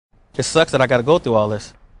It sucks that I got to go through all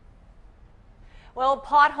this. Well,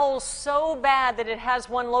 potholes so bad that it has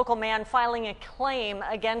one local man filing a claim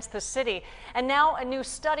against the city. And now a new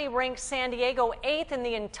study ranks San Diego 8th in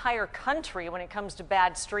the entire country when it comes to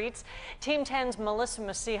bad streets. Team 10's Melissa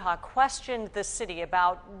Masiha questioned the city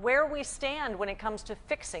about where we stand when it comes to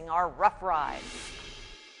fixing our rough rides.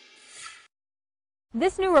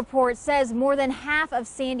 This new report says more than half of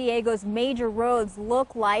San Diego's major roads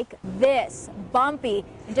look like this, bumpy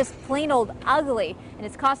and just plain old ugly, and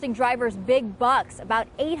it's costing drivers big bucks, about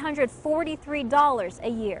 $843 a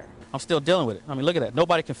year. I'm still dealing with it. I mean, look at that.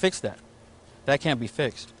 Nobody can fix that. That can't be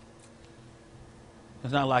fixed.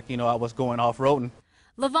 It's not like, I was going off-roading.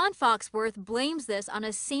 Levon Foxworth blames this on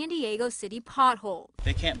a San Diego City pothole.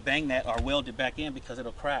 They can't bang that or weld it back in because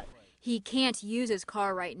it'll crack. He can't use his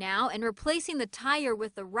car right now, and replacing the tire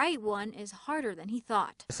with the right one is harder than he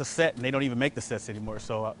thought. It's a set, and they don't even make the sets anymore.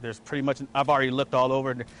 So there's pretty much, I've already looked all over,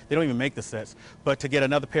 and they don't even make the sets. But to get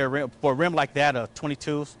another pair of rims, for a rim like that,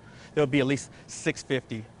 22s, there'll be at least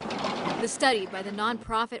 $650. The study by the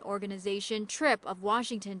nonprofit organization TRIP of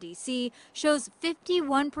Washington, D.C. shows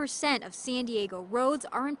 51% of San Diego roads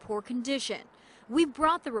are in poor condition. We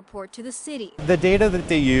brought the report to the city. The data that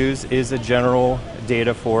they use is a general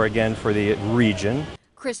data for the region.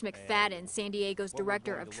 Chris McFadden, San Diego's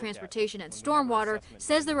Director of Transportation and Stormwater,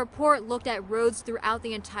 says the report looked at roads throughout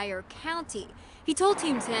the entire county. He told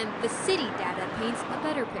Team 10 the city data paints a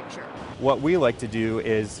better picture. What we like to do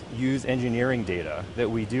is use engineering data that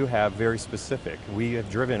we do have very specific. We have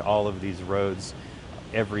driven all of these roads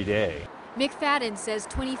every day. McFadden says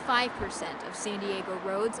 25% of San Diego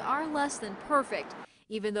roads are less than perfect.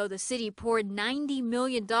 Even though the city poured $90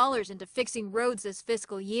 million into fixing roads this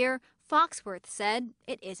fiscal year, Foxworth said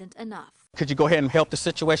it isn't enough. Could you go ahead and help the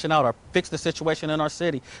situation out or fix the situation in our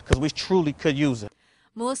city? Because we truly could use it.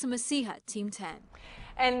 Melissa Masiha, Team 10.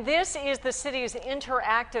 And this is the city's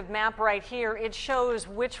interactive map right here. It shows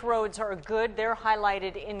which roads are good. They're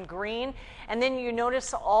highlighted in green. And then you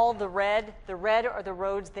notice all the red. The red are the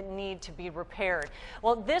roads that need to be repaired.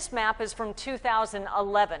 Well, this map is from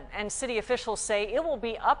 2011, and city officials say it will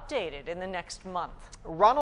be updated in the next month.